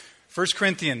1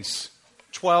 Corinthians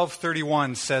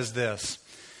 12:31 says this,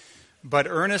 "But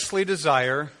earnestly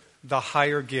desire the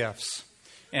higher gifts,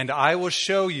 and I will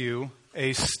show you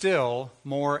a still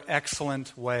more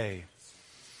excellent way.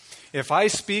 If I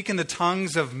speak in the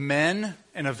tongues of men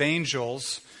and of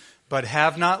angels, but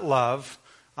have not love,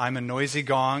 I'm a noisy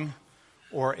gong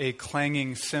or a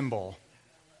clanging cymbal.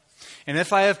 And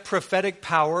if I have prophetic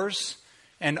powers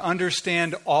and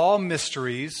understand all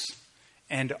mysteries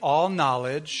and all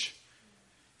knowledge,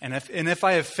 and if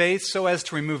I have faith so as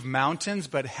to remove mountains,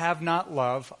 but have not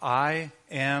love, I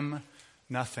am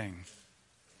nothing.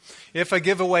 If I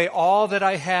give away all that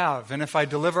I have, and if I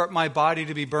deliver up my body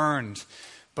to be burned,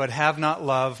 but have not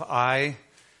love, I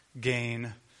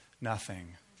gain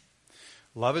nothing.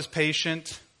 Love is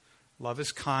patient. Love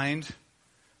is kind.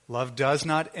 Love does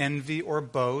not envy or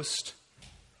boast.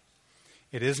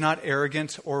 It is not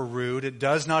arrogant or rude. It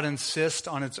does not insist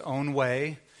on its own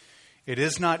way. It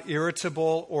is not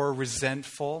irritable or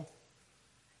resentful.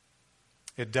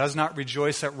 It does not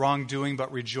rejoice at wrongdoing,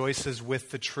 but rejoices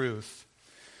with the truth.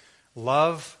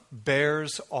 Love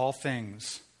bears all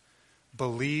things,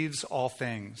 believes all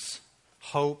things,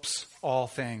 hopes all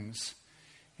things,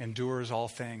 endures all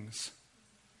things.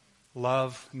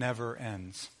 Love never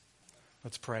ends."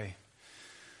 Let's pray.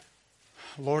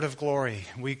 Lord of glory,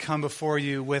 we come before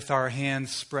you with our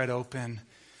hands spread open,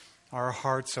 our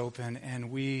hearts open,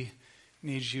 and we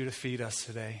need you to feed us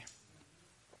today.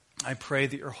 I pray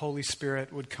that your Holy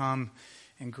Spirit would come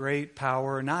in great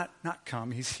power, not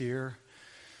come, he's here,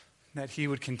 that he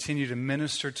would continue to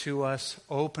minister to us,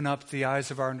 open up the eyes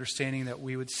of our understanding, that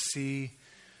we would see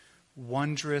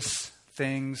wondrous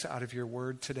things out of your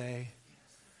word today.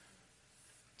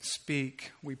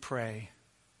 Speak, we pray.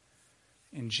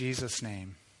 In Jesus'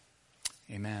 name,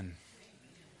 amen.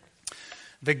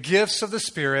 The gifts of the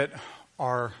Spirit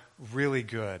are really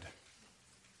good.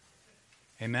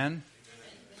 Amen?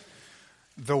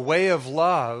 The way of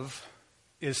love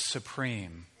is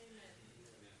supreme.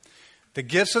 The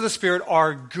gifts of the Spirit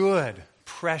are good,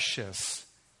 precious,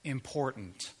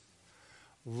 important.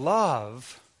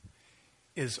 Love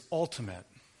is ultimate.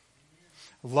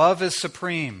 Love is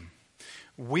supreme.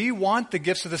 We want the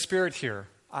gifts of the Spirit here.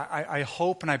 I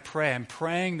hope and I pray. I'm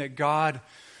praying that God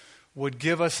would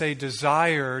give us a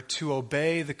desire to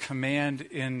obey the command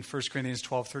in 1 Corinthians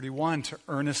 12:31 to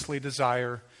earnestly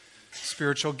desire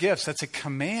spiritual gifts. That's a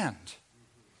command.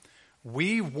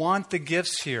 We want the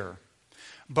gifts here,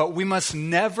 but we must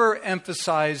never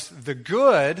emphasize the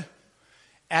good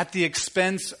at the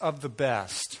expense of the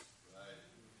best.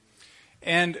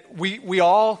 And we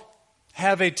all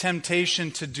have a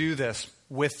temptation to do this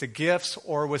with the gifts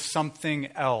or with something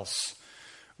else.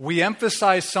 We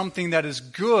emphasize something that is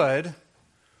good,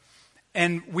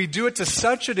 and we do it to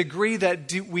such a degree that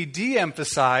we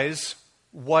de-emphasize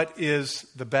what is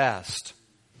the best.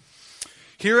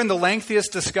 Here in the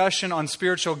lengthiest discussion on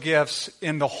spiritual gifts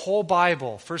in the whole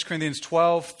Bible, 1 Corinthians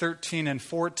 12, 13, and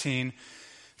 14,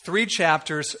 3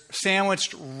 chapters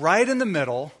sandwiched right in the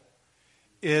middle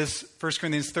is 1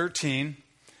 Corinthians 13,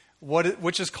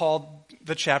 which is called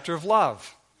the chapter of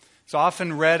love. It's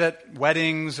often read at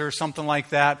weddings or something like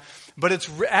that, but it's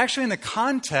actually in the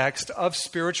context of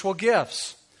spiritual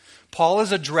gifts. Paul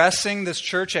is addressing this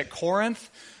church at Corinth,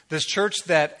 this church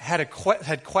that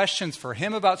had questions for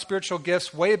him about spiritual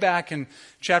gifts. Way back in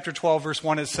chapter 12, verse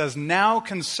 1, it says, "Now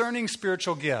concerning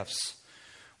spiritual gifts,"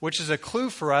 which is a clue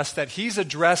for us that he's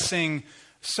addressing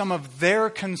some of their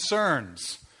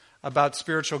concerns about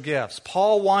spiritual gifts.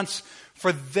 Paul wants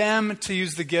for them to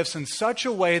use the gifts in such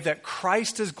a way that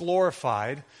Christ is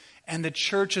glorified and the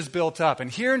church is built up. And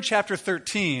here in chapter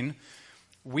 13,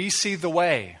 we see the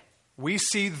way. We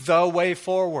see the way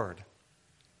forward.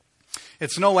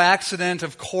 It's no accident,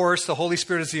 of course, the Holy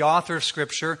Spirit is the author of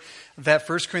Scripture, that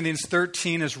 1 Corinthians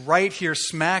 13 is right here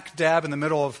smack dab in the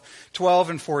middle of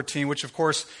 12 and 14, which, of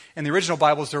course, in the original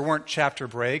Bibles, there weren't chapter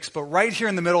breaks. But right here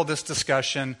in the middle of this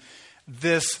discussion,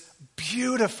 this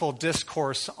beautiful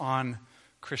discourse on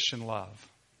Christian love.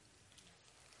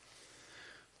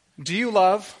 Do you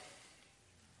love?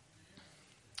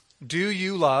 Do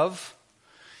you love?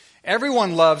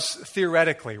 Everyone loves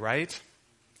theoretically, right?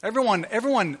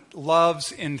 Everyone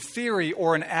loves in theory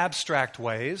or in abstract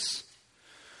ways.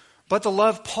 But the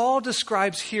love Paul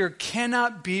describes here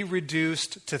cannot be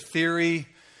reduced to theory,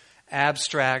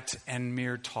 abstract, and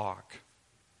mere talk.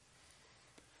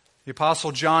 The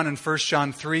Apostle John in 1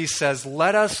 John 3 says,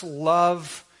 "Let us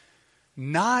love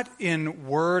not in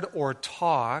word or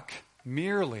talk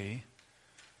merely,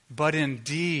 but in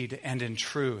deed and in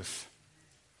truth."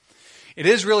 It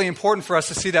is really important for us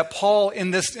to see that Paul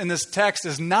in this text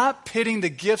is not pitting the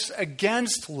gifts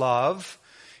against love.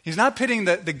 He's not pitting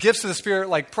the gifts of the Spirit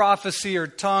like prophecy or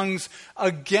tongues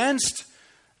against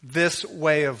this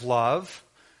way of love.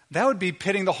 That would be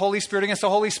pitting the Holy Spirit against the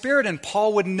Holy Spirit, and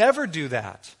Paul would never do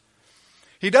that.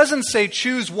 He doesn't say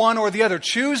choose one or the other.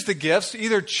 Choose the gifts.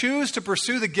 Either choose to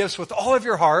pursue the gifts with all of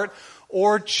your heart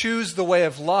or choose the way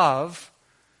of love.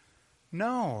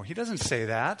 No, he doesn't say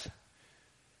that.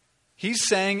 He's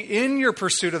saying in your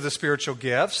pursuit of the spiritual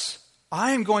gifts,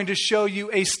 I am going to show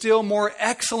you a still more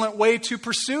excellent way to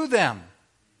pursue them.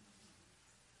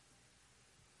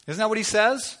 Isn't that what he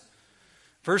says?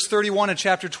 Verse 31 of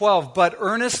chapter 12, but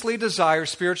earnestly desire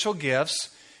spiritual gifts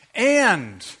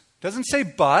and, doesn't say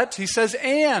but, he says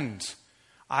and,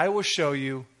 I will show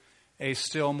you a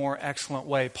still more excellent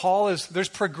way. There's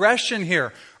progression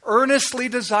here. Earnestly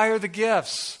desire the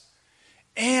gifts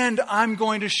and I'm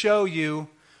going to show you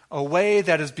a way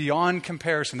that is beyond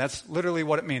comparison. That's literally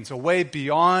what it means. A way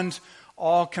beyond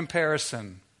all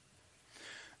comparison.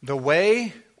 The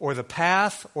way or the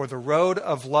path or the road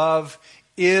of love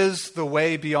is the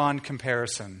way beyond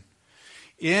comparison.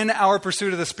 In our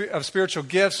pursuit of spiritual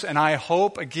gifts, and I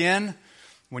hope, again,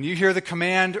 when you hear the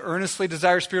command, earnestly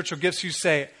desire spiritual gifts, you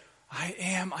say,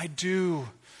 I do.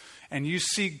 And you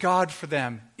seek God for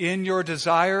them. In your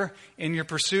desire, in your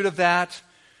pursuit of that,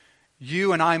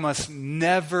 you and I must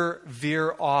never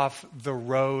veer off the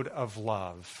road of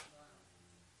love.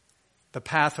 The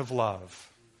path of love.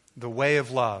 The way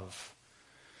of love.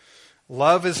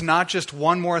 Love is not just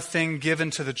one more thing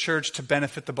given to the church to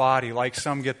benefit the body, like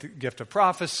some get the gift of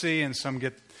prophecy, and some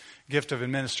get gift of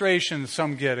administration,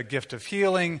 some get a gift of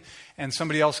healing, and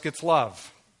somebody else gets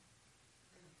love.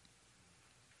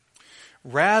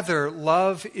 Rather,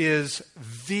 love is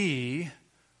the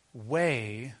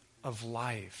way of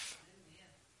life.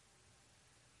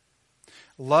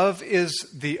 Love is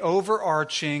the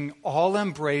overarching,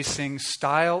 all-embracing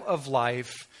style of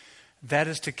life that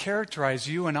is to characterize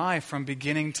you and I from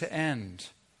beginning to end.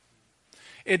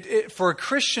 For a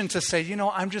Christian to say,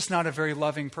 I'm just not a very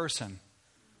loving person.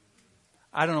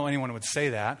 I don't know anyone who would say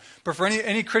that. But for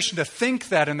any Christian to think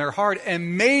that in their heart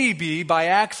and maybe by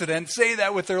accident say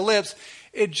that with their lips,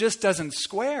 it just doesn't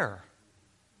square.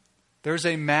 There's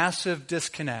a massive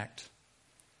disconnect.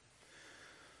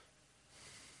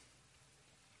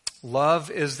 Love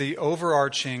is the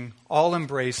overarching,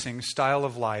 all-embracing style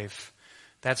of life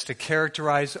that's to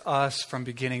characterize us from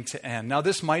beginning to end. Now,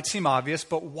 this might seem obvious,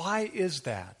 but why is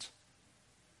that?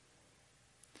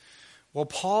 Well,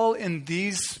 Paul, in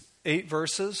these 8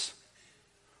 verses,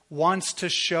 wants to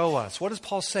show us. What does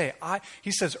Paul say?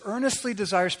 He says, earnestly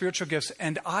desire spiritual gifts,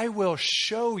 and I will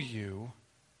show you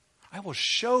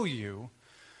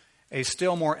a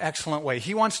still more excellent way.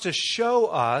 He wants to show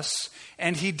us,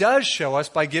 and he does show us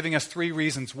by giving us 3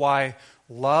 reasons why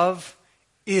love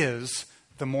is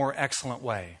the more excellent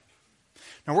way.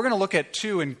 Now we're going to look at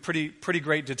 2 in pretty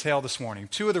great detail this morning.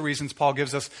 2 of the reasons Paul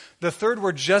gives us. The third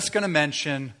we're just going to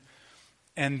mention,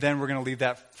 and then we're going to leave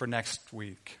that for next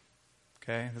week.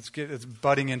 Okay? It's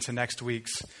butting into next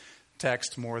week's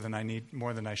text more than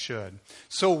I should.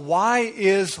 So why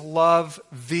is love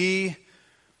the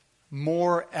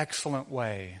more excellent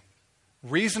way?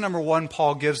 Reason number 1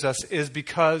 Paul gives us is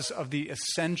because of the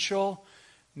essential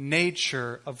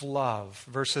nature of love.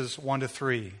 Verses 1 to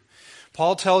 3.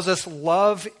 Paul tells us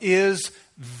love is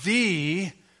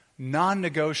the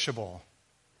non-negotiable.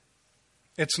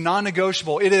 It's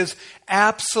non-negotiable. It is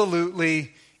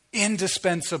absolutely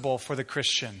indispensable for the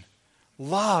Christian.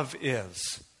 Love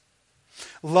is.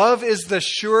 Love is the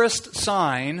surest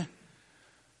sign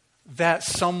that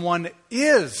someone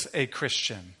is a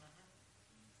Christian.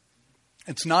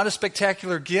 It's not a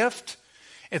spectacular gift.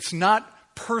 It's not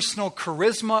personal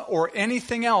charisma or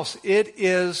anything else. It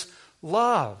is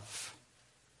love.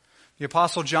 The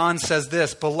Apostle John says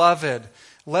this, Beloved,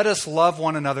 let us love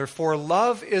one another, for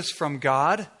love is from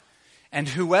God, and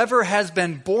whoever has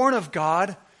been born of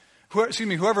God,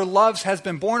 whoever loves has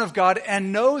been born of God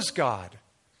and knows God.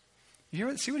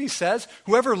 You see what he says?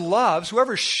 Whoever loves,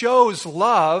 whoever shows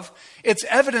love, it's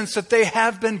evidence that they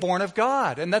have been born of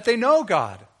God and that they know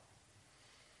God.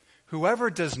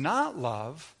 Whoever does not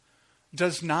love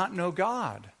does not know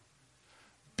God,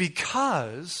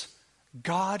 because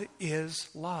God is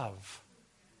love.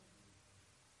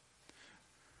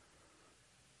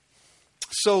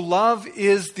 So love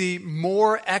is the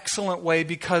more excellent way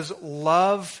because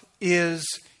love is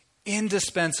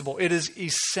indispensable. It is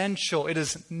essential. It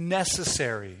is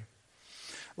necessary.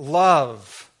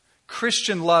 Love,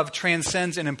 Christian love,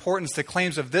 transcends in importance the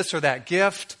claims of this or that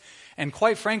gift. And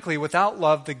quite frankly, without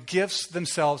love, the gifts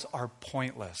themselves are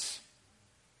pointless.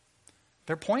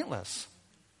 They're pointless.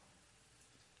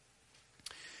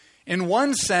 In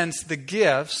one sense, the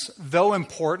gifts, though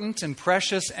important and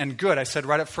precious and good, I said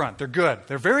right up front, they're good.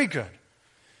 They're very good.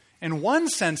 In one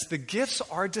sense, the gifts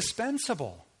are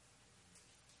dispensable.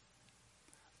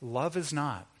 Love is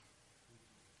not.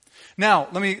 Now,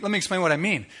 let me explain what I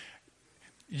mean.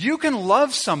 You can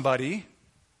love somebody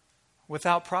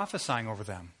without prophesying over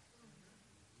them.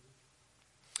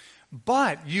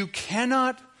 But you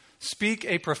cannot speak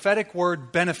a prophetic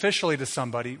word beneficially to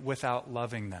somebody without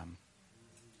loving them.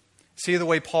 See the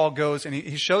way Paul goes, and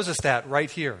he shows us that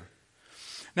right here.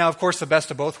 Now, of course, the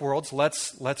best of both worlds.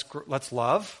 Let's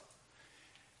love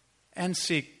and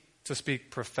seek to speak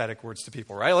prophetic words to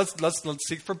people, right? Let's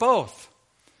seek for both.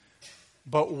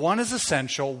 But one is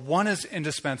essential, one is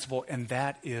indispensable, and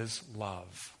that is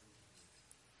love.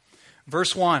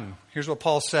 Verse 1, here's what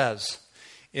Paul says.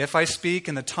 If I speak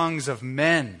in the tongues of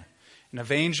men and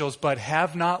of angels, but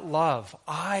have not love,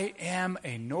 I am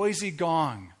a noisy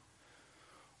gong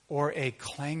or a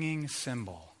clanging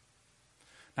cymbal.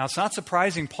 Now, it's not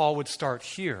surprising Paul would start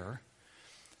here.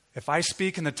 If I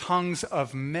speak in the tongues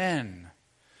of men,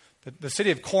 the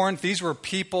city of Corinth, these were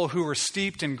people who were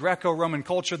steeped in Greco-Roman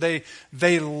culture.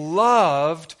 They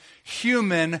loved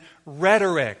human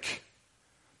rhetoric.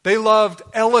 They loved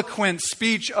eloquent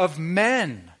speech of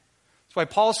men. That's why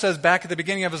Paul says back at the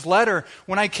beginning of his letter,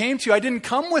 when I came to you, I didn't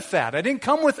come with that. I didn't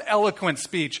come with eloquent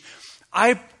speech.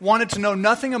 I wanted to know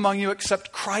nothing among you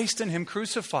except Christ and Him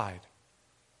crucified.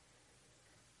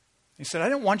 He said, I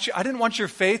didn't want your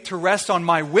faith to rest on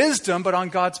my wisdom, but on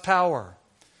God's power.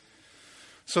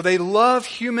 So they love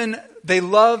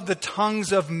the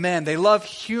tongues of men. They love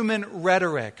human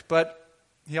rhetoric. But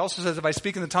he also says, if I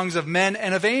speak in the tongues of men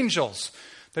and of angels.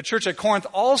 The church at Corinth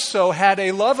also had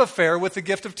a love affair with the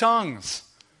gift of tongues,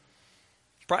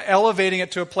 elevating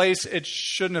it to a place it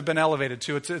shouldn't have been elevated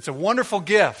to. It's a wonderful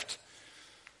gift,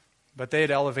 but they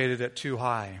had elevated it too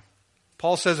high.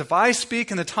 Paul says, if I speak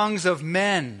in the tongues of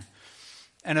men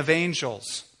and of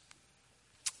angels,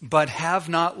 but have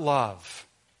not love,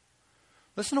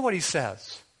 listen to what he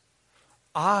says.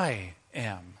 I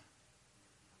am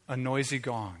a noisy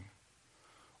gong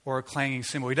or a clanging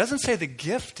cymbal. He doesn't say the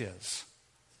gift is.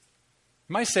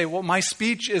 You might say, well, my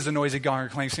speech is a noisy gong or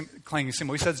clanging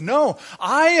cymbal. He says, no,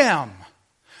 I am.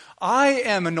 I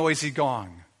am a noisy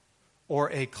gong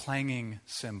or a clanging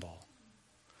cymbal.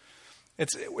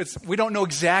 We don't know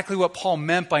exactly what Paul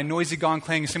meant by noisy gong,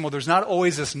 clanging cymbal. There's not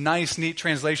always this nice, neat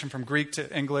translation from Greek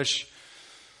to English.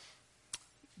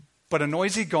 But a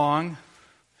noisy gong,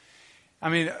 I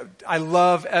mean, I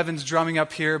love Evan's drumming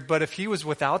up here, but if he was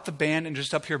without the band and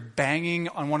just up here banging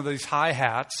on one of these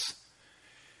hi-hats,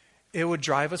 it would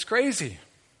drive us crazy.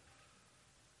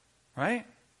 Right?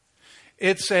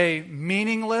 It's a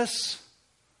meaningless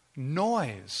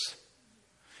noise.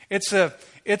 It's a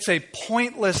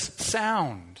pointless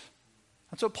sound.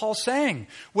 That's what Paul's saying.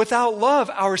 Without love,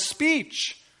 our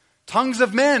speech, tongues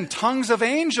of men, tongues of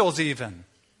angels even.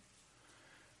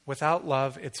 Without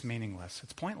love, it's meaningless.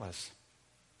 It's pointless.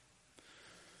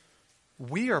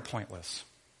 We are pointless.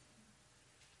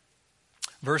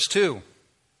 Verse 2.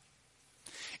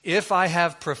 If I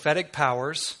have prophetic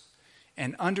powers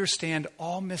and understand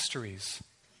all mysteries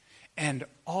and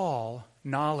all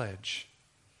knowledge.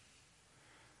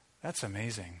 That's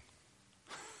amazing.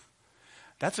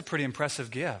 That's a pretty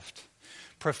impressive gift.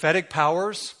 Prophetic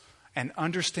powers and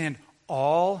understand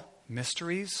all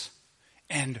mysteries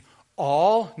and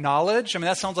all knowledge. I mean,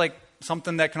 that sounds like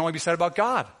something that can only be said about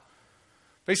God.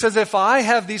 But he says, if I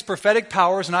have these prophetic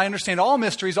powers and I understand all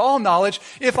mysteries, all knowledge,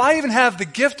 if I even have the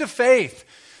gift of faith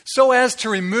so as to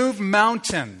remove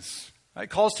mountains. It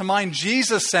calls to mind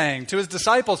Jesus saying to his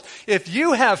disciples, if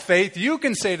you have faith, you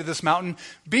can say to this mountain,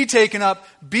 be taken up,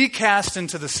 be cast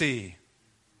into the sea.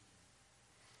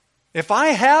 If I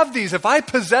have these, if I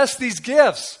possess these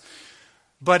gifts,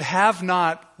 but have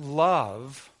not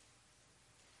love,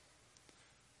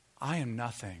 I am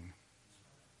nothing.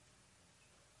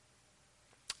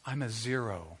 I'm a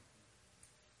zero.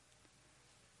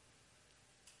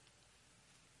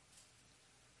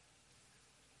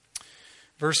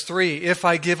 Verse 3, if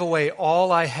I give away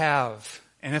all I have,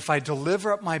 and if I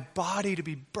deliver up my body to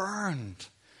be burned,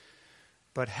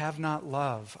 but have not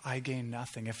love, I gain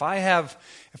nothing. If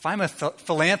I'm a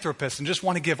philanthropist and just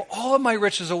want to give all of my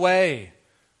riches away,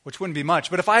 which wouldn't be much,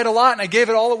 but if I had a lot and I gave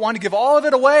it all, wanted to give all of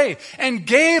it away, and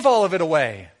gave all of it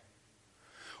away,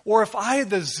 or if I had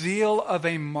the zeal of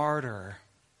a martyr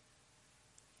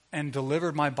and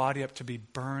delivered my body up to be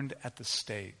burned at the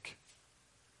stake,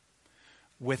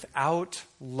 without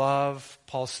love,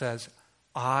 Paul says,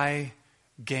 I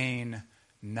gain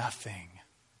nothing.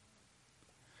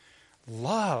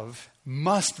 love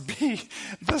must be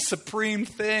the supreme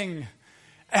thing.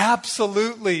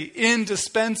 Absolutely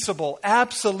indispensable,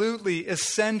 absolutely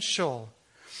essential.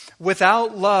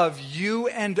 Without love, you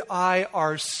and I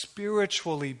are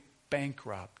spiritually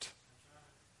bankrupt.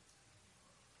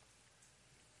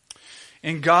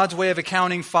 In God's way of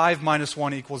accounting, 5 minus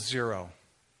 1 equals 0.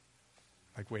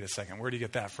 Like, wait a second, where do you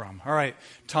get that from? All right,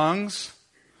 tongues,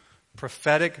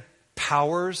 prophetic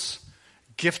powers,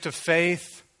 gift of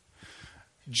faith,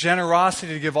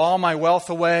 generosity to give all my wealth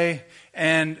away,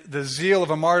 and the zeal of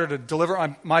a martyr to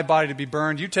deliver my body to be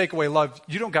burned. You take away love,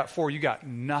 you don't got 4, you got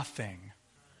nothing.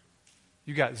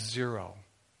 You got 0.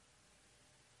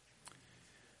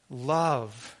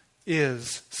 Love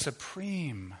is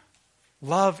supreme.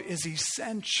 Love is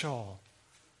essential.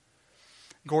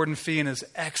 Gordon Fee, in his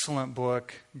excellent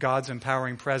book, God's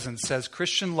Empowering Presence, says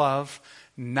Christian love,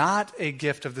 not a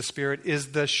gift of the Spirit,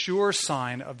 is the sure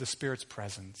sign of the Spirit's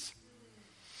presence.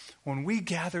 When we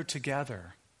gather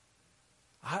together,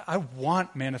 I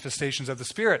want manifestations of the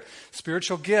Spirit,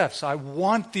 spiritual gifts. I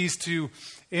want these to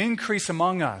increase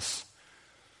among us.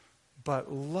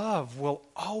 But love will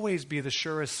always be the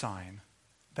surest sign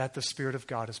that the Spirit of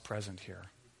God is present here.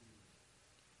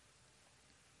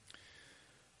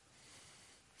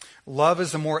 Love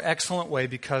is the more excellent way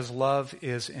because love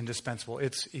is indispensable.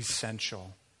 It's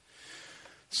essential.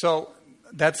 So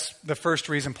that's the first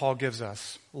reason Paul gives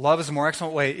us. Love is the more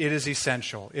excellent way. It is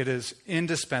essential. It is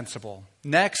indispensable.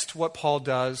 Next, what Paul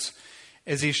does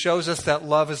is he shows us that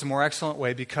love is the more excellent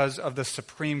way because of the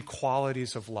supreme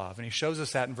qualities of love. And he shows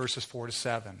us that in verses 4 to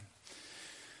 7.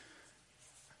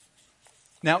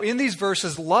 Now, in these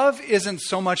verses, love isn't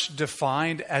so much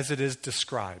defined as it is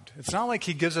described. It's not like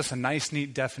he gives us a nice,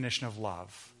 neat definition of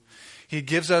love. He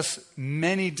gives us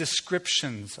many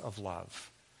descriptions of love.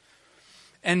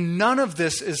 And none of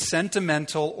this is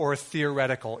sentimental or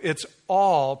theoretical. It's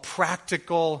all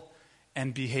practical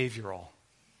and behavioral.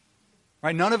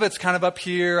 Right? None of it's kind of up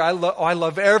here. I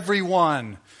love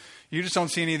everyone. You just don't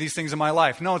see any of these things in my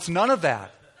life. No, it's none of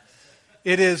that.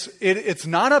 It's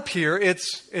not up here.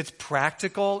 It's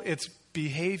practical. It's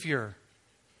behavioral.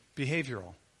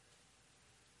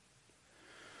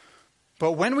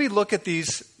 But when we look at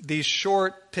these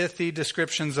short, pithy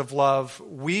descriptions of love,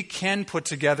 we can put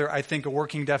together, I think, a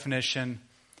working definition.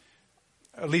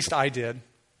 At least I did.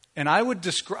 And I would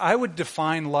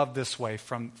define love this way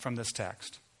from this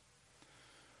text.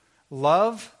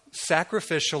 Love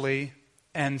sacrificially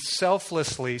and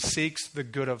selflessly seeks the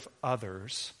good of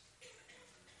others,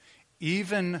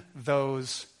 even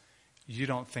those you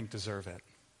don't think deserve it.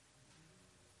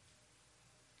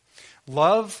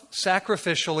 Love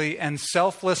sacrificially and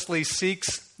selflessly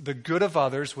seeks the good of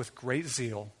others with great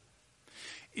zeal,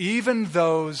 even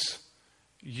those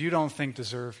you don't think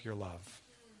deserve your love.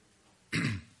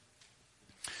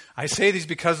 I say these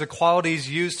because the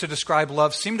qualities used to describe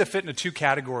love seem to fit into 2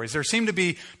 categories. There seem to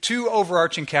be 2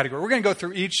 overarching categories. We're going to go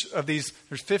through each of these.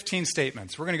 There's 15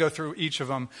 statements. We're going to go through each of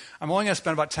them. I'm only going to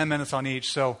spend about 10 minutes on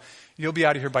each, so you'll be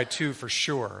out of here by 2 for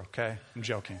sure, okay? I'm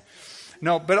joking.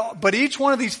 No, but each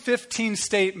one of these 15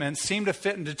 statements seem to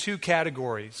fit into 2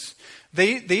 categories.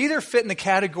 They either fit in the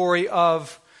category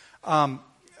of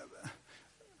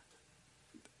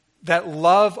that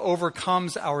love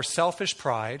overcomes our selfish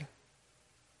pride.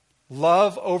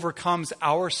 Love overcomes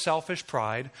our selfish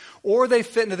pride, or they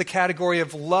fit into the category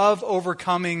of love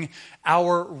overcoming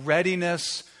our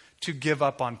readiness to give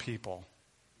up on people.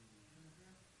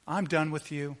 I'm done with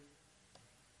you.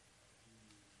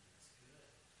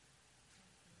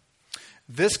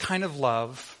 This kind of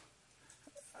love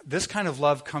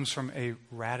comes from a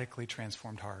radically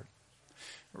transformed heart.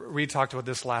 Reed talked about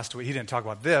this last week. He didn't talk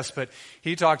about this, but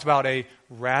he talked about a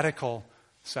radical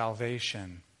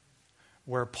salvation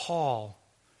where Paul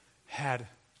had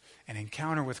an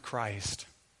encounter with Christ.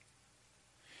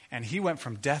 And he went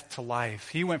from death to life.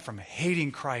 He went from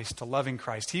hating Christ to loving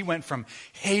Christ. He went from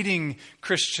hating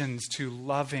Christians to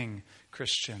loving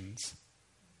Christians.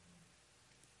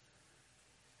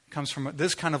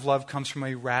 This kind of love comes from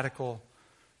a radical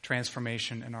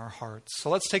transformation in our hearts. So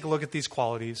let's take a look at these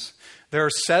qualities. There are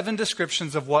 7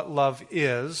 descriptions of what love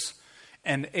is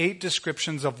and 8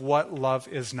 descriptions of what love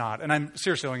is not. And I'm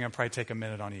seriously only going to probably take a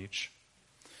minute on each.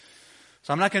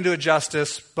 So I'm not going to do it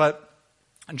justice, but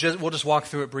we'll just walk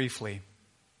through it briefly.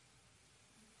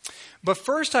 But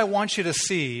first I want you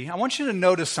to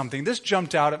notice something. This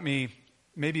jumped out at me,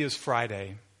 maybe it was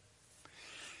Friday.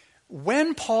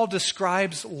 When Paul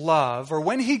describes love, or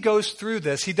when he goes through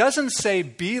this, he doesn't say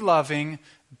be loving,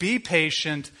 be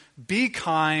patient, be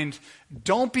kind,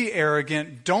 don't be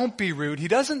arrogant, don't be rude. He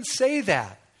doesn't say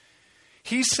that.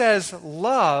 He says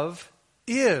love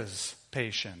is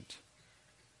patient.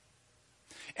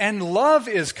 And love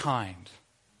is kind.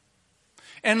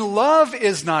 And love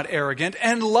is not arrogant.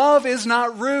 And love is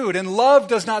not rude. And love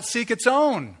does not seek its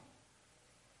own.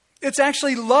 It's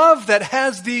actually love that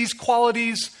has these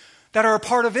qualities that are a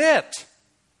part of it.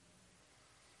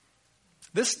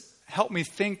 This helped me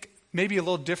think maybe a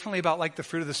little differently about like the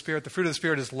fruit of the Spirit. The fruit of the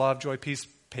Spirit is love, joy, peace,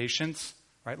 patience.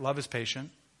 Right? Love is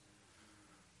patient.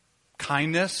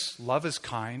 Kindness. Love is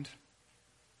kind.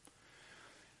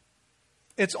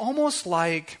 It's almost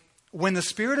like when the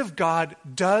Spirit of God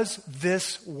does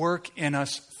this work in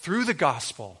us through the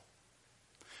gospel,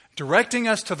 directing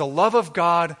us to the love of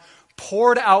God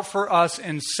poured out for us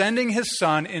in sending His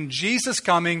Son, in Jesus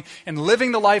coming and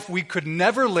living the life we could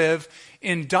never live,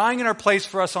 in dying in our place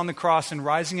for us on the cross and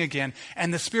rising again.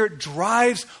 And the Spirit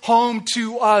drives home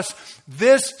to us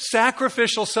this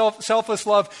sacrificial, selfless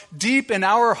love deep in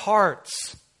our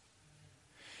hearts.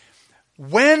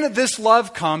 When this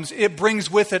love comes, it brings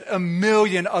with it a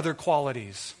million other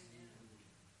qualities.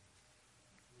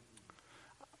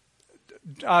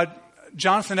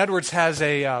 Jonathan Edwards has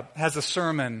a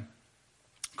sermon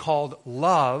called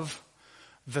Love,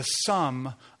 the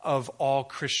Sum of All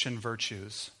Christian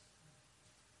Virtues.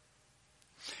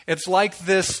 It's like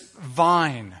this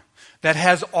vine that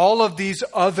has all of these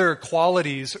other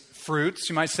qualities, fruits,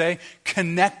 you might say,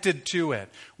 connected to it.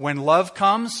 When love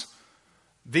comes,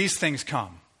 these things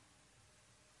come.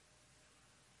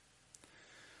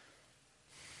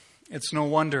 It's no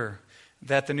wonder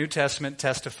that the New Testament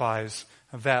testifies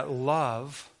that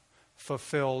love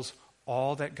fulfills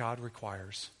all that God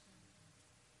requires.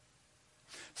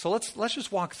 So let's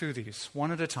just walk through these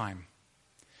one at a time.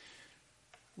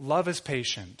 Love is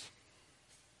patient.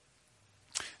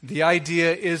 The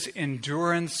idea is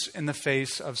endurance in the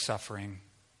face of suffering.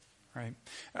 Right?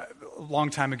 A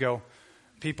long time ago,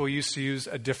 people used to use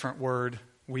a different word.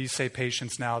 We say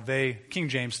patience now. King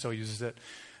James still uses it.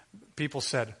 People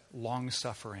said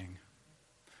long-suffering.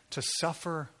 To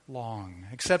suffer long.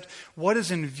 Except what is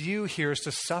in view here is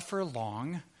to suffer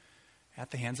long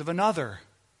at the hands of another.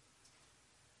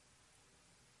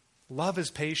 Love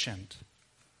is patient.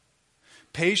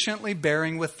 Patiently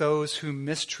bearing with those who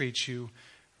mistreat you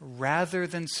rather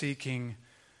than seeking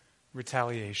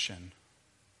retaliation.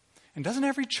 And doesn't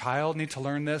every child need to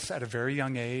learn this at a very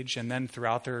young age and then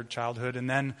throughout their childhood and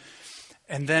then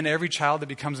every child that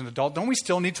becomes an adult? Don't we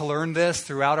still need to learn this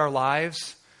throughout our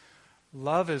lives?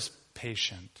 Love is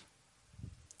patient.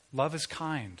 Love is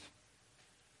kind.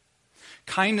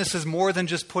 Kindness is more than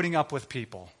just putting up with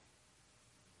people.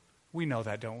 We know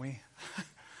that, don't we?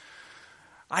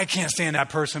 I can't stand that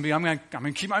person. I'm going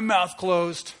to keep my mouth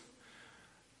closed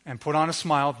and put on a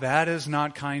smile. That is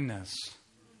not kindness.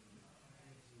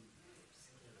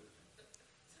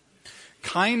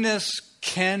 Kindness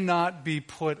cannot be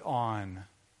put on.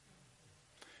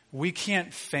 We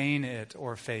can't feign it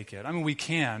or fake it. I mean, we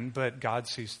can, but God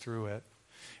sees through it.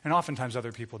 And oftentimes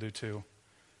other people do too.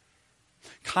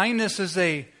 Kindness is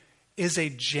a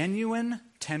genuine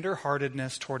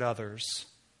tenderheartedness toward others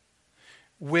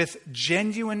with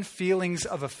genuine feelings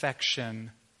of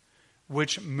affection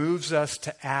which moves us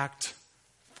to act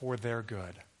for their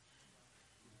good.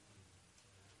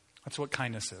 That's what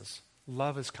kindness is.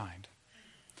 Love is kind.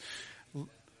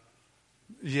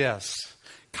 Yes.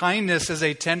 Kindness is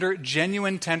a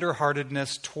genuine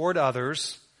tenderheartedness toward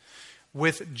others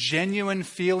with genuine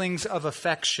feelings of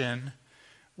affection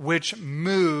which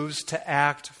moves to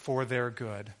act for their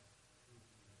good.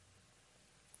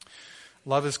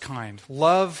 Love is kind.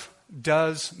 Love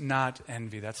does not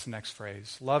envy. That's the next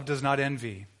phrase. Love does not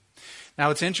envy. Now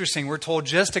it's interesting. We're told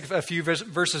just a few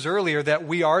verses earlier that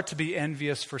we are to be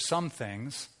envious for some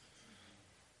things.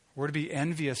 We're to be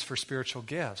envious for spiritual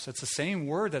gifts. It's the same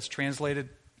word that's translated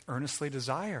earnestly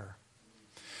desire.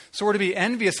 So we're to be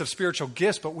envious of spiritual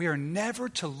gifts, but we are never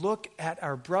to look at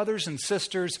our brothers and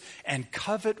sisters and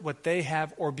covet what they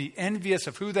have or be envious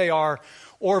of who they are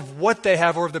or of what they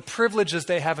have or of the privileges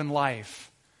they have in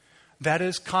life. That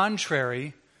is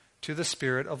contrary to the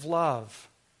spirit of love.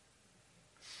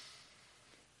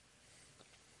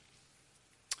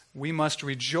 We must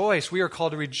rejoice. We are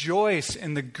called to rejoice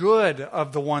in the good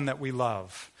of the one that we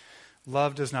love.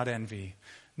 Love does not envy.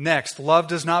 Next, love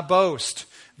does not boast.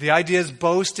 The idea is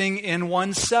boasting in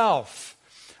oneself.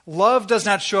 Love does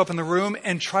not show up in the room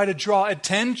and try to draw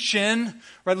attention.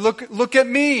 Right? Look at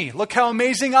me. Look how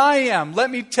amazing I am. Let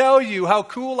me tell you how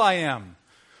cool I am.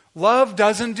 Love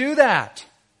doesn't do that.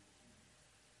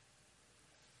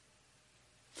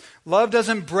 Love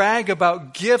doesn't brag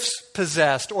about gifts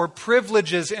possessed or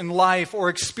privileges in life or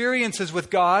experiences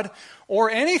with God or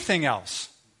anything else.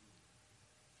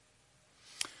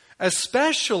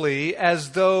 especially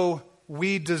as though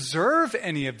we deserve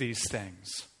any of these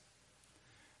things.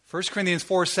 1 Corinthians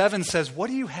 4:7 says, "What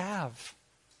do you have,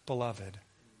 beloved,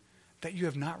 that you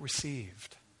have not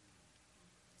received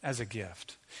as a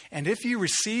gift? And if you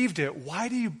received it, why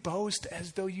do you boast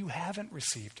as though you haven't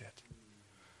received it?"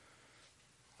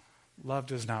 Love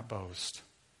does not boast.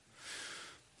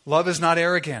 Love is not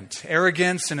arrogant.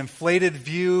 Arrogance, an inflated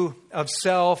view of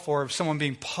self or of someone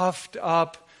being puffed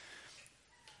up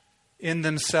in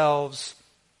themselves.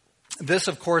 This,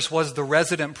 of course, was the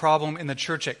resident problem in the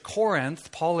church at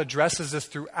Corinth. Paul addresses this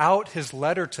throughout his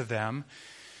letter to them.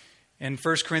 In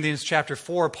 1 Corinthians chapter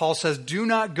 4, Paul says, "Do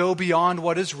not go beyond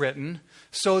what is written,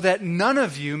 so that none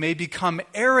of you may become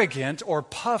arrogant or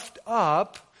puffed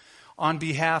up on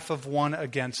behalf of one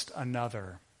against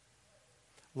another."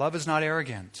 Love is not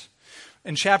arrogant.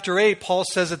 In chapter 8, Paul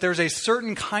says that there's a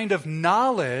certain kind of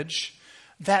knowledge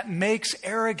that makes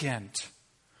arrogant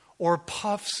or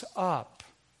puffs up,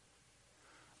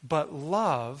 but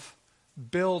love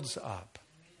builds up.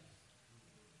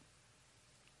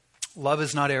 Love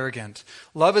is not arrogant.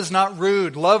 Love is not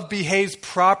rude. Love behaves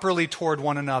properly toward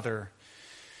one another.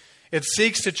 It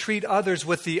seeks to treat others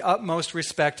with the utmost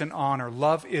respect and honor.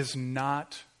 Love is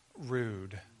not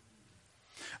rude.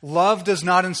 Love does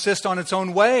not insist on its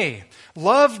own way.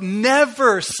 Love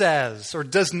never says or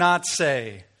does not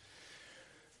say,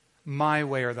 "My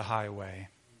way or the highway."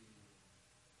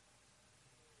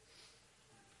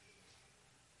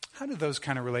 How do those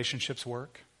kind of relationships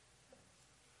work?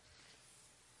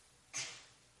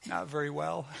 Not very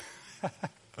well.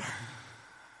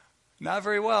 Not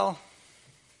very well.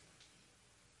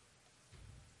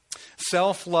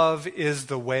 Self-love is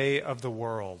the way of the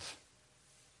world.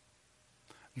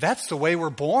 That's the way we're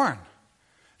born.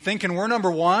 Thinking we're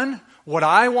number one, what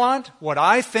I want, what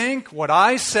I think, what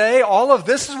I say, all of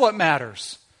this is what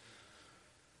matters.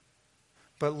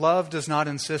 But love does not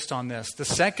insist on this. The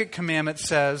second commandment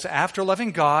says, after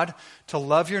loving God, to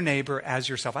love your neighbor as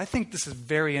yourself. I think this is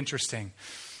very interesting.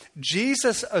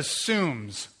 Jesus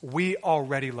assumes we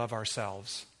already love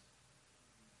ourselves.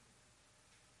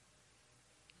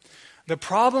 The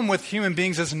problem with human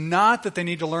beings is not that they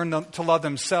need to learn to love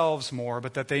themselves more,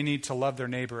 but that they need to love their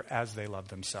neighbor as they love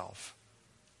themselves.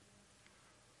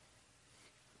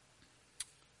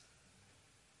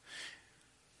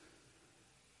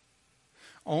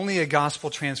 Only a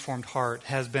gospel-transformed heart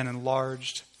has been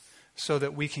enlarged so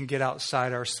that we can get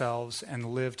outside ourselves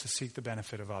and live to seek the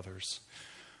benefit of others,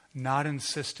 not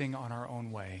insisting on our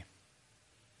own way.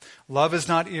 Love is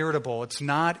not irritable. It's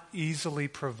not easily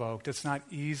provoked. It's not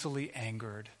easily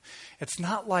angered. It's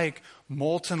not like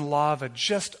molten lava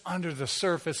just under the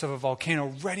surface of a volcano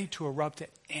ready to erupt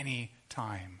at any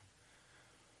time.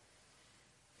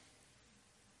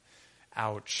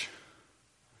 Ouch.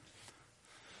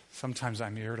 Sometimes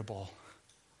I'm irritable.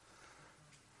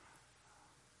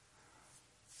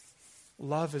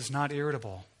 Love is not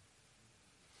irritable.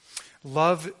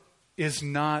 Love is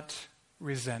not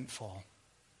resentful.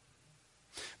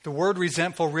 The word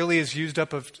resentful really is used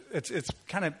up of, it's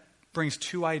kind of brings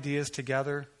two ideas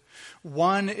together.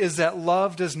 One is that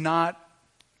love does not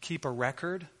keep a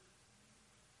record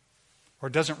or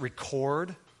doesn't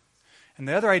record. And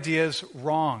the other idea is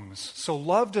wrongs. So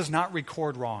love does not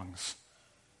record wrongs.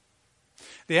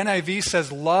 The NIV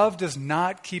says love does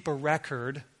not keep a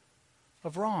record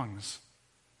of wrongs.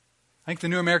 I think the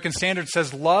New American Standard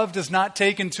says love does not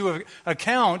take into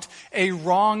account a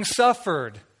wrong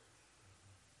suffered.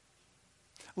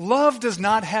 Love does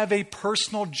not have a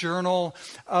personal journal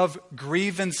of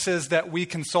grievances that we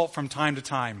consult from time to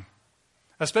time,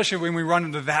 especially when we run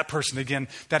into that person again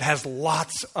that has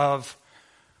lots of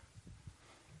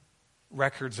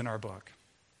records in our book.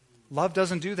 Love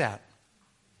doesn't do that.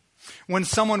 When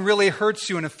someone really hurts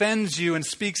you and offends you and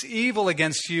speaks evil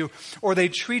against you, or they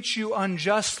treat you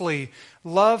unjustly,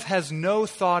 love has no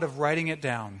thought of writing it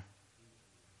down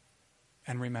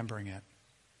and remembering it.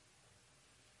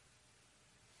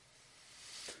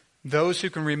 Those who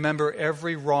can remember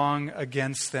every wrong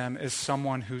against them is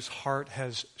someone whose heart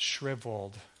has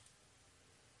shriveled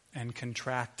and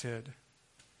contracted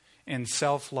in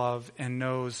self-love and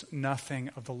knows nothing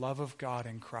of the love of God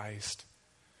in Christ,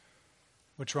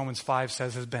 which Romans 5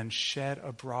 says has been shed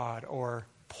abroad or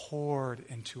poured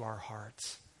into our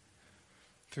hearts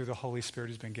through the Holy Spirit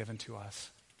who's been given to us.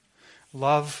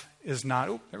 Love is not,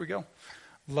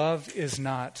 Love is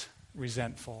not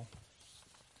resentful.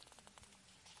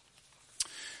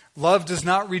 Love does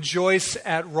not rejoice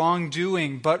at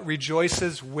wrongdoing, but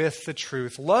rejoices with the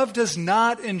truth. Love does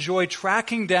not enjoy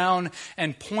tracking down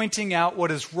and pointing out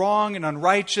what is wrong and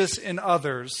unrighteous in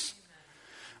others,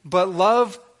 but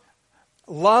love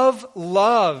Love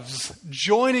loves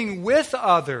joining with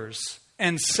others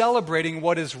and celebrating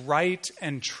what is right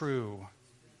and true.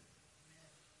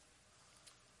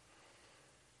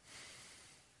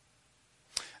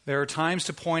 There are times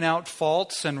to point out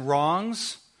faults and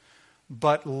wrongs,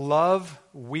 but love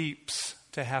weeps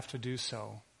to have to do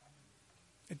so.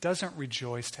 It doesn't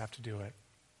rejoice to have to do it.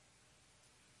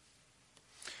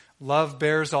 Love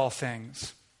bears all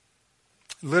things.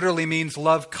 Literally means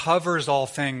love covers all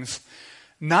things.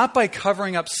 Not by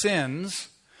covering up sins.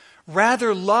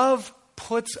 Rather, love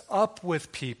puts up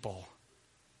with people.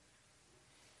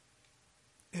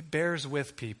 It bears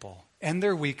with people and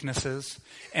their weaknesses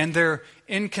and their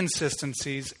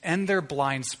inconsistencies and their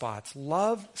blind spots.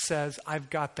 Love says,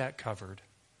 I've got that covered.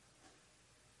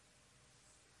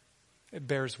 It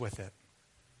bears with it.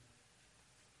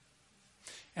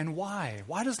 And why?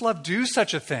 Why does love do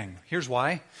such a thing? Here's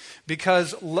why.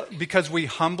 Because we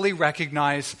humbly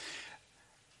recognize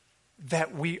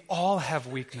that we all have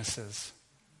weaknesses.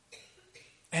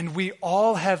 And we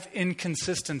all have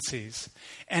inconsistencies.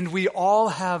 And we all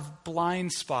have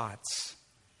blind spots.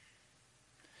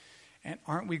 And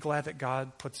aren't we glad that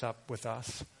God puts up with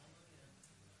us?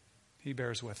 He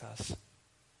bears with us.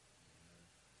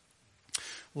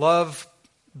 Love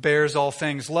bears all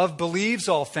things. Love believes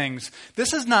all things.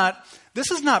 This is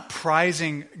not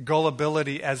prizing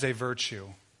gullibility as a virtue.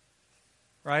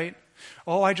 Right?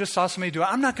 Oh, I just saw somebody do it.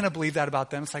 I'm not going to believe that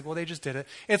about them. It's like, well, they just did it.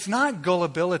 It's not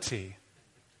gullibility.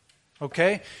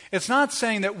 Okay? It's not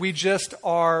saying that we just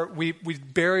we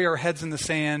bury our heads in the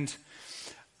sand.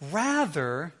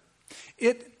 Rather,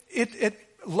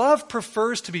 love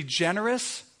prefers to be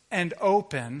generous and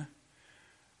open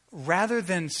rather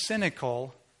than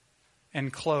cynical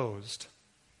and closed.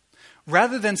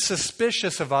 Rather than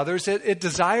suspicious of others, it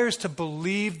desires to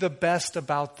believe the best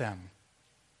about them.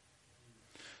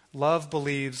 Love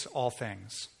believes all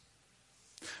things.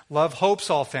 Love hopes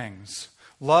all things.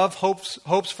 Love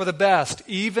hopes for the best,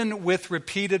 even with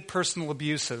repeated personal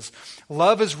abuses.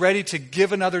 Love is ready to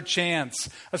give another chance,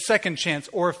 a second chance,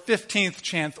 or a 15th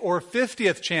chance, or a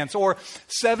 50th chance, or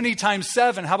 70 times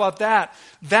 7. How about that?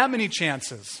 That many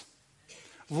chances.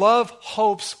 Love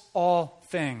hopes all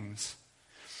things.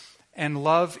 And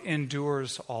love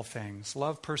endures all things.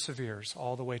 Love perseveres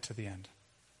all the way to the end.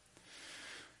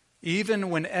 Even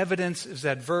when evidence is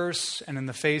adverse and in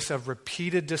the face of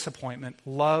repeated disappointment,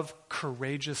 love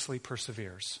courageously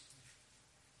perseveres.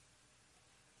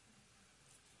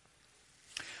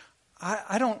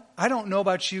 I don't know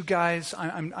about you guys.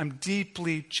 I'm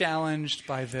deeply challenged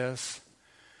by this.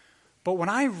 But when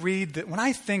I read that, when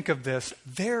I think of this,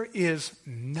 there is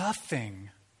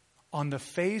nothing on the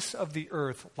face of the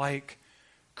earth like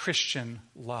Christian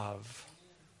love.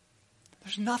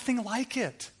 There's nothing like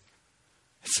it.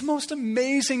 It's the most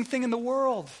amazing thing in the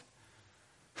world.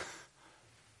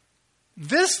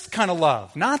 This kind of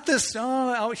love, not this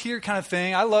out here kind of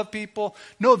thing. I love people.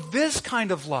 No, this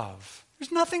kind of love.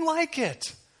 There's nothing like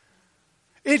it.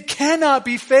 It cannot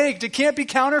be faked. It can't be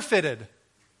counterfeited.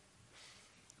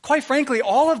 Quite frankly,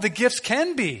 all of the gifts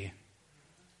can be.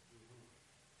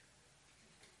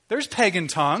 There's pagan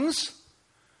tongues.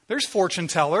 There's fortune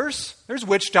tellers. There's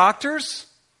witch doctors.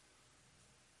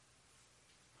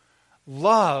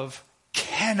 Love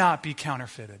cannot be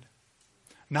counterfeited.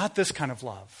 Not this kind of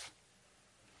love.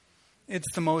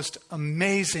 It's the most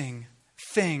amazing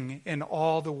thing in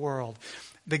all the world.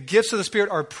 The gifts of the Spirit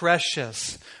are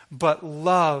precious, but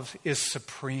love is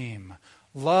supreme.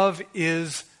 Love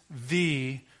is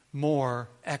the more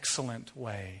excellent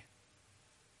way.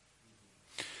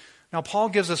 Now, Paul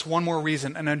gives us one more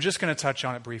reason, and I'm just going to touch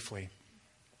on it briefly.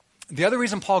 The other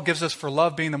reason Paul gives us for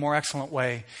love being the more excellent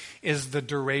way is the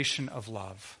duration of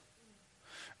love.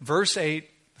 Verse 8,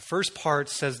 the first part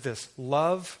says this: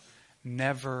 love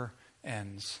never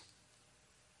ends.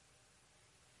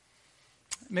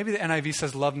 Maybe the NIV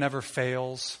says love never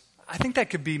fails. I think that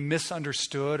could be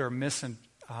misunderstood or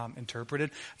misinterpreted.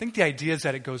 I think the idea is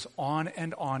that it goes on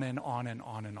and on and on and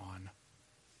on and on.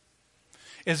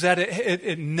 Is that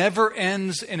it never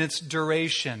ends in its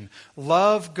duration.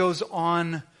 Love goes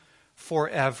on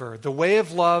forever. The way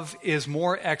of love is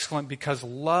more excellent because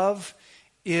love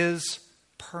is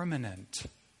permanent.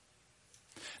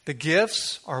 The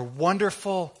gifts are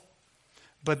wonderful,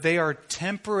 but they are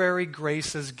temporary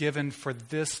graces given for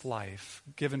this life,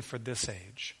 given for this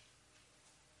age.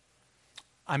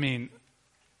 I mean,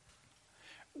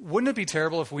 wouldn't it be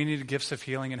terrible if we needed gifts of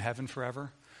healing in heaven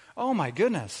forever? Oh my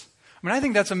goodness. I mean, I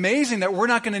think that's amazing that we're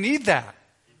not going to need that.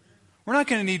 We're not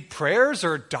going to need prayers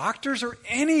or doctors or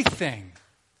anything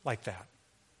like that.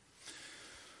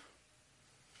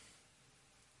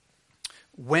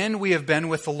 When we have been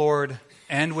with the Lord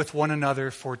and with one another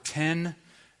for 10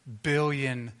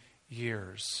 billion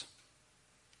years.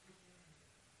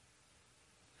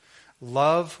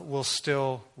 Love will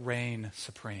still reign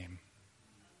supreme.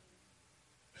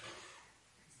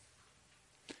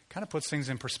 Kind of puts things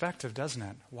in perspective, doesn't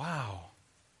it? Wow.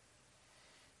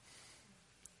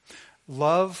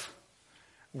 Love,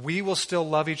 we will still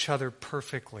love each other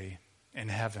perfectly in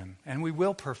heaven. And we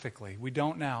will perfectly. We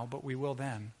don't now, but we will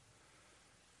then.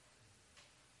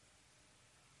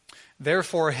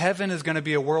 Therefore, heaven is going to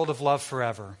be a world of love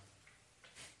forever.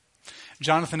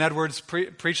 Jonathan Edwards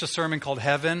preached a sermon called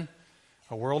Heaven,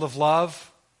 a World of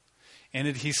Love. In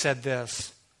it he said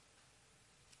this: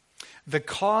 the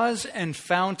cause and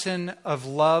fountain of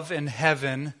love in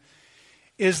heaven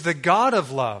is the God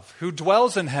of love who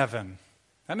dwells in heaven.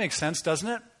 That makes sense, doesn't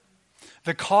it?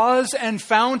 The cause and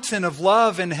fountain of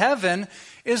love in heaven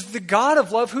is the God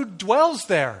of love who dwells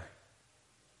there,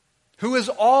 who is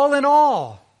all in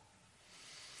all.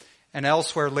 And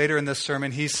elsewhere, later in this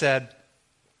sermon, he said,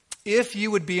 if you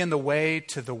would be in the way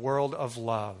to the world of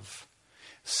love,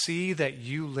 see that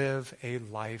you live a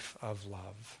life of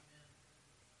love.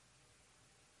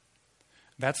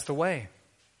 That's the way.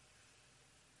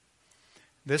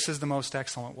 This is the most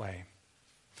excellent way.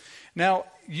 Now,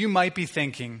 you might be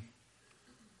thinking,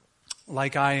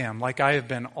 like I am, like I have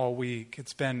been all week.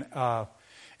 It's been an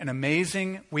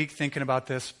amazing week thinking about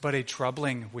this, but a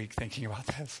troubling week thinking about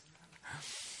this.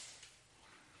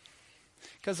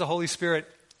 Because the Holy Spirit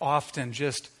often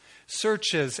just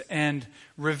searches and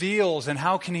reveals, and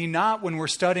how can he not when we're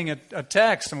studying a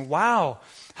text? And wow,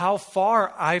 how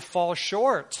far I fall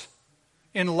short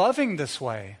in loving this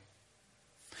way.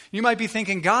 You might be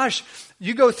thinking, gosh,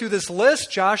 you go through this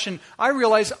list, Josh, and I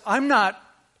realize I'm not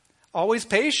always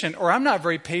patient, or I'm not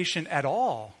very patient at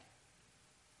all.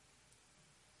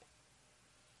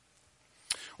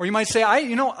 Or you might say,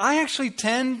 I actually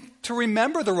tend to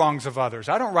remember the wrongs of others.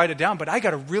 I don't write it down, but I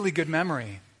got a really good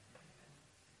memory.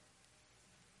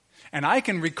 And I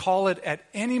can recall it at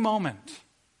any moment,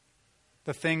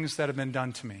 the things that have been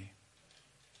done to me.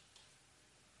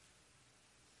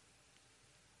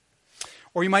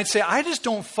 Or you might say, I just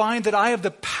don't find that I have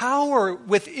the power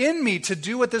within me to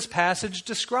do what this passage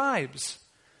describes.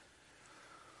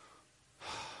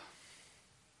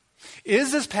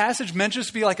 Is this passage meant just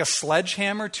to be like a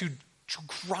sledgehammer to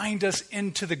grind us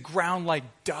into the ground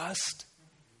like dust?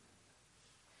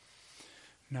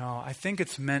 No, I think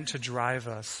it's meant to drive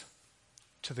us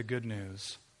to the good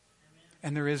news.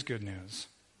 And there is good news.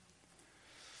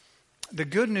 The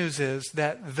good news is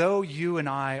that though you and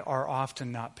I are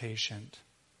often not patient,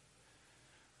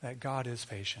 that God is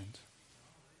patient.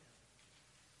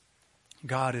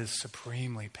 God is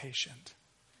supremely patient.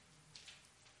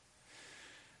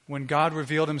 When God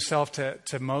revealed himself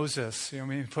to Moses, he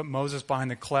put Moses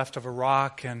behind the cleft of a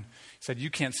rock and said, you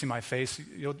can't see my face,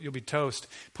 you'll be toast.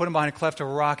 Put him behind a cleft of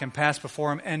a rock and passed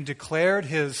before him and declared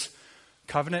his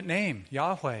covenant name,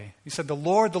 Yahweh. He said, the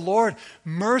Lord,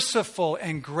 merciful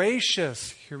and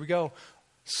gracious. Here we go.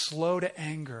 Slow to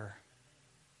anger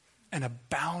and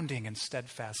abounding in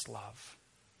steadfast love.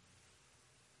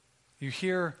 You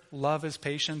hear love is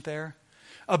patient there?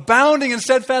 Abounding in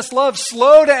steadfast love,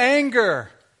 slow to anger.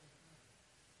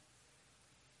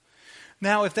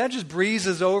 Now, if that just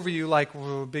breezes over you like,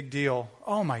 whoa, big deal,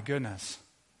 oh my goodness,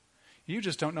 you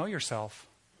just don't know yourself.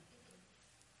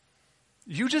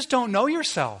 You just don't know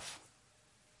yourself.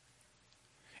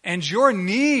 And your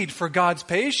need for God's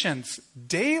patience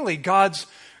daily, God's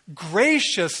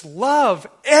gracious love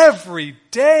every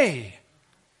day.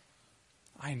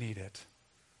 I need it.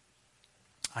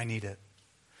 I need it.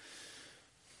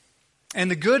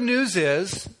 And the good news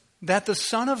is that the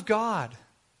Son of God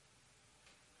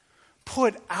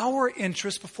put our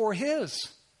interest before his.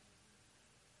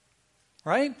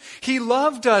 Right? He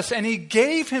loved us and he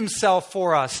gave himself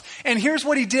for us. And here's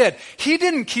what he did. He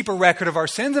didn't keep a record of our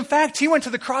sins. In fact, he went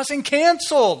to the cross and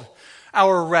canceled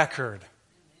our record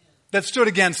that stood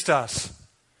against us.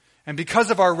 And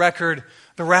because of our record,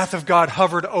 the wrath of God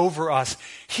hovered over us.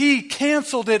 He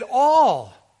canceled it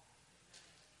all.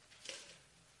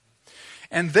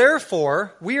 And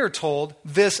therefore, we are told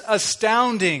this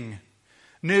astounding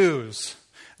news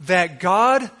that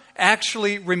God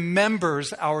actually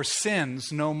remembers our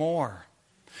sins no more.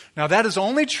 Now that is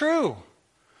only true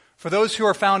for those who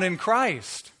are found in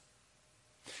Christ.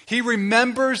 He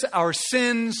remembers our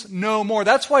sins no more.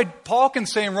 That's why Paul can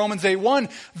say in Romans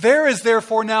 8:1, there is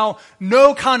therefore now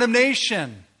no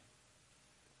condemnation.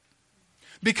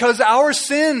 Because our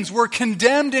sins were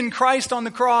condemned in Christ on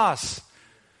the cross.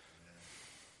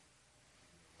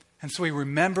 And so he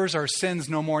remembers our sins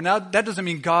no more. Now, that doesn't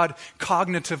mean God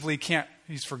cognitively can't,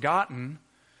 He's forgotten.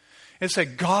 It's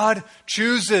that God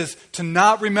chooses to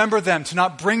not remember them, to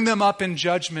not bring them up in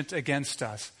judgment against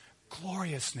us.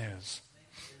 Glorious news.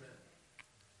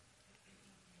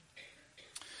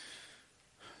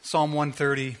 Psalm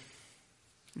 130,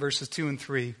 verses 2 and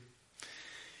 3.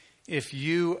 If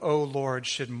you, O Lord,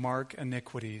 should mark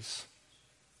iniquities,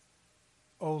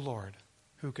 O Lord,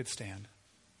 who could stand?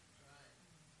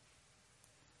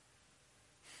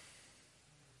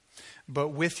 But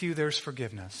with you there's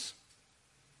forgiveness.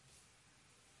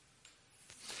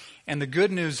 And the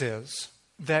good news is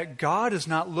that God is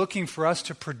not looking for us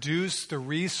to produce the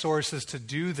resources to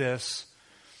do this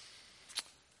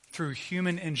through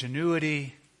human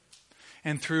ingenuity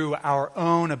and through our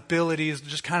own abilities,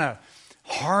 just kind of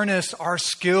harness our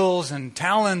skills and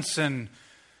talents. And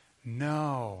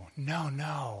no.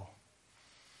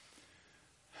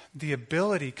 The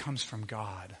ability comes from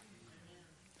God.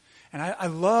 And I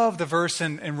love the verse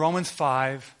in Romans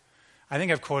 5. I think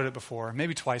I've quoted it before,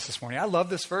 maybe twice this morning. I love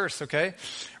this verse, okay?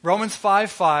 Romans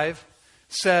 5:5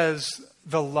 says,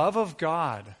 the love of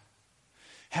God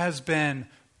has been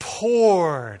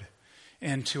poured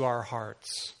into our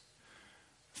hearts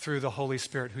through the Holy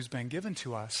Spirit who's been given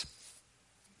to us.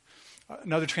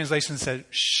 Another translation said,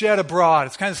 shed abroad.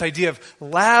 It's kind of this idea of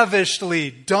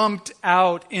lavishly dumped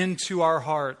out into our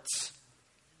hearts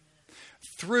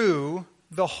through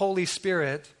the Holy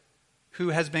Spirit who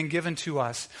has been given to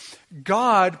us.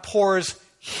 God pours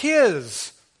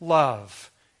His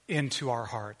love into our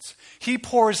hearts. He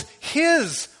pours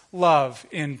His love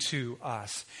into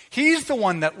us. He's the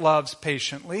one that loves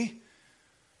patiently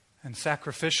and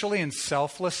sacrificially and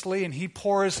selflessly, and He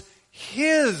pours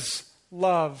His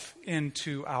love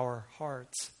into our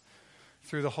hearts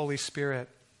through the Holy Spirit.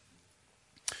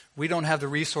 We don't have the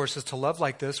resources to love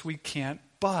like this. We can't,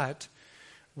 but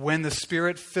when the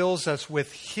Spirit fills us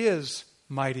with His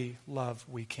mighty love,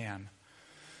 we can.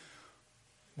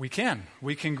 We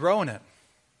can grow in it.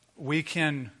 We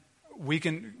can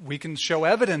show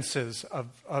evidences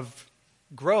of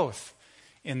growth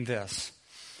in this.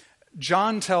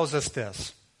 John tells us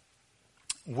this.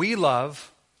 We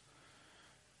love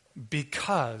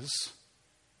because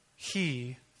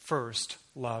He first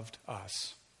loved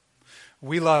us.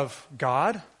 We love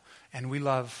God and we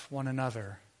love one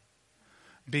another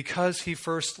because He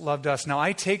first loved us. Now,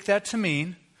 I take that to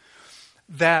mean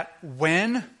that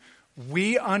when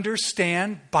we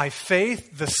understand by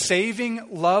faith the saving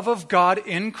love of God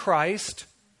in Christ,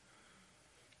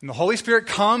 and the Holy Spirit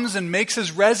comes and makes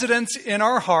His residence in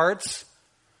our hearts,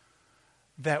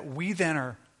 that we then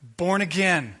are born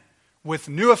again with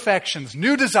new affections,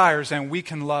 new desires, and we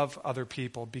can love other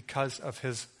people because of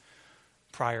His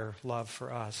prior love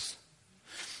for us.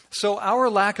 So our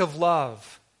lack of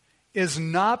love is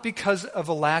not because of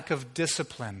a lack of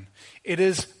discipline. It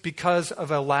is because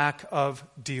of a lack of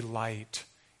delight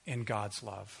in God's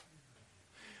love.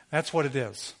 That's what it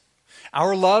is.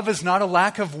 Our love is not a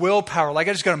lack of willpower, like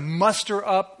I just got to muster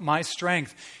up my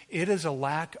strength. It is a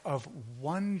lack of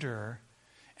wonder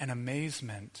and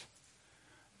amazement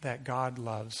that God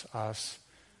loves us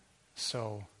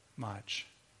so much.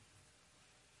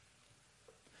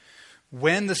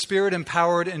 When the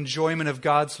Spirit-empowered enjoyment of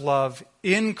God's love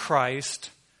in Christ,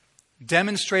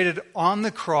 demonstrated on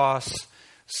the cross,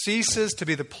 ceases to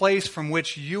be the place from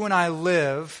which you and I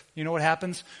live, you know what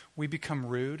happens? We become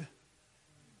rude.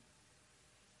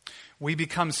 We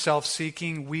become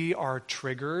self-seeking. We are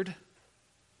triggered.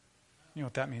 You know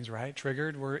what that means, right?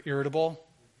 Triggered. We're irritable,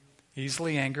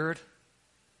 easily angered.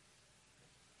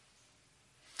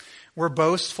 We're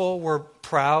boastful, we're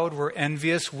proud, we're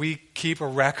envious, we keep a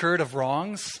record of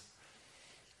wrongs.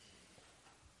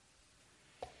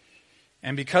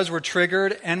 And because we're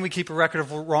triggered and we keep a record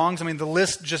of wrongs, the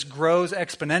list just grows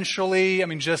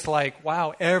exponentially. Just like,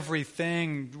 wow,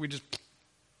 everything,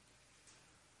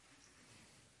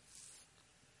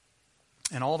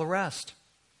 and all the rest.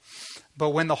 But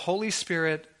when the Holy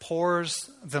Spirit pours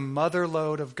the mother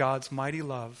lode of God's mighty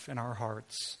love in our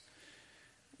hearts,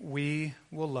 we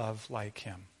will love like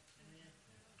Him.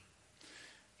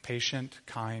 Patient,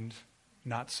 kind,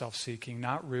 not self-seeking,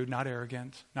 not rude, not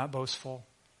arrogant, not boastful.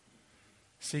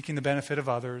 Seeking the benefit of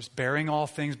others, bearing all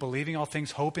things, believing all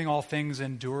things, hoping all things,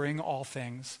 enduring all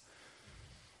things.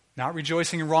 Not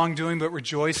rejoicing in wrongdoing, but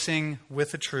rejoicing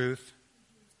with the truth.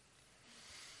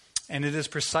 And it is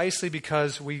precisely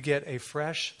because we get a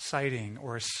fresh sighting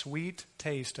or a sweet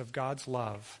taste of God's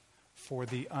love for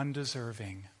the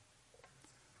undeserving,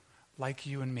 like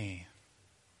you and me.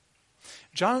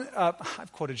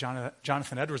 I've quoted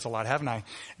Jonathan Edwards a lot, haven't I?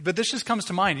 But this just comes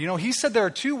to mind. He said there are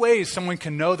two ways someone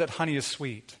can know that honey is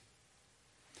sweet.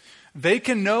 They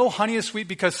can know honey is sweet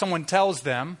because someone tells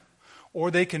them, or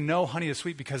they can know honey is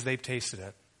sweet because they've tasted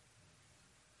it.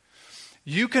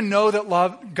 You can know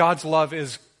that God's love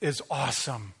is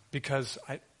awesome because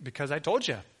I told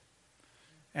you.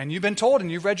 And you've been told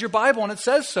and you've read your Bible and it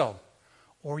says so.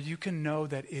 Or you can know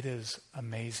that it is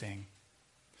amazing.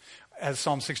 As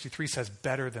Psalm 63 says,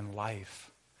 better than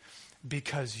life.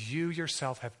 Because you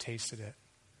yourself have tasted it.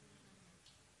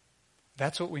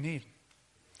 That's what we need.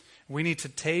 We need to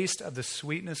taste of the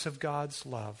sweetness of God's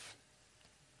love.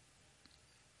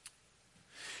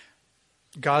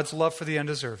 God's love for the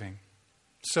undeserving.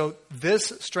 So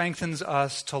this strengthens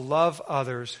us to love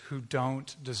others who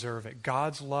don't deserve it.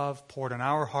 God's love poured in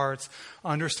our hearts.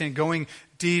 Understand, going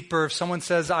deeper. If someone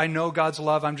says, I know God's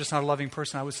love, I'm just not a loving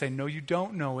person, I would say, no, you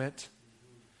don't know it.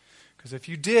 Because if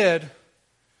you did,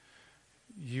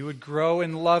 you would grow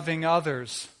in loving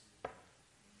others.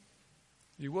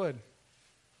 You would.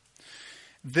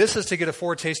 This is to get a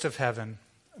foretaste of heaven,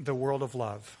 the world of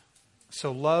love.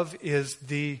 So love is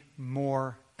the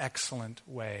more excellent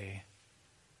way.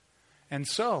 And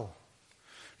so,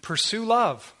 pursue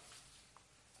love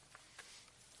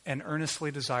and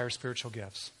earnestly desire spiritual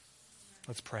gifts.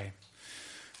 Let's pray.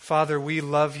 Father, we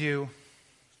love you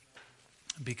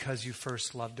because you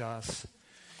first loved us.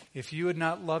 If you had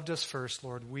not loved us first,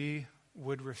 Lord, we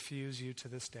would refuse you to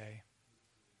this day.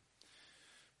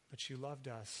 But you loved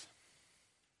us.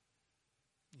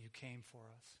 You came for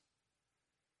us.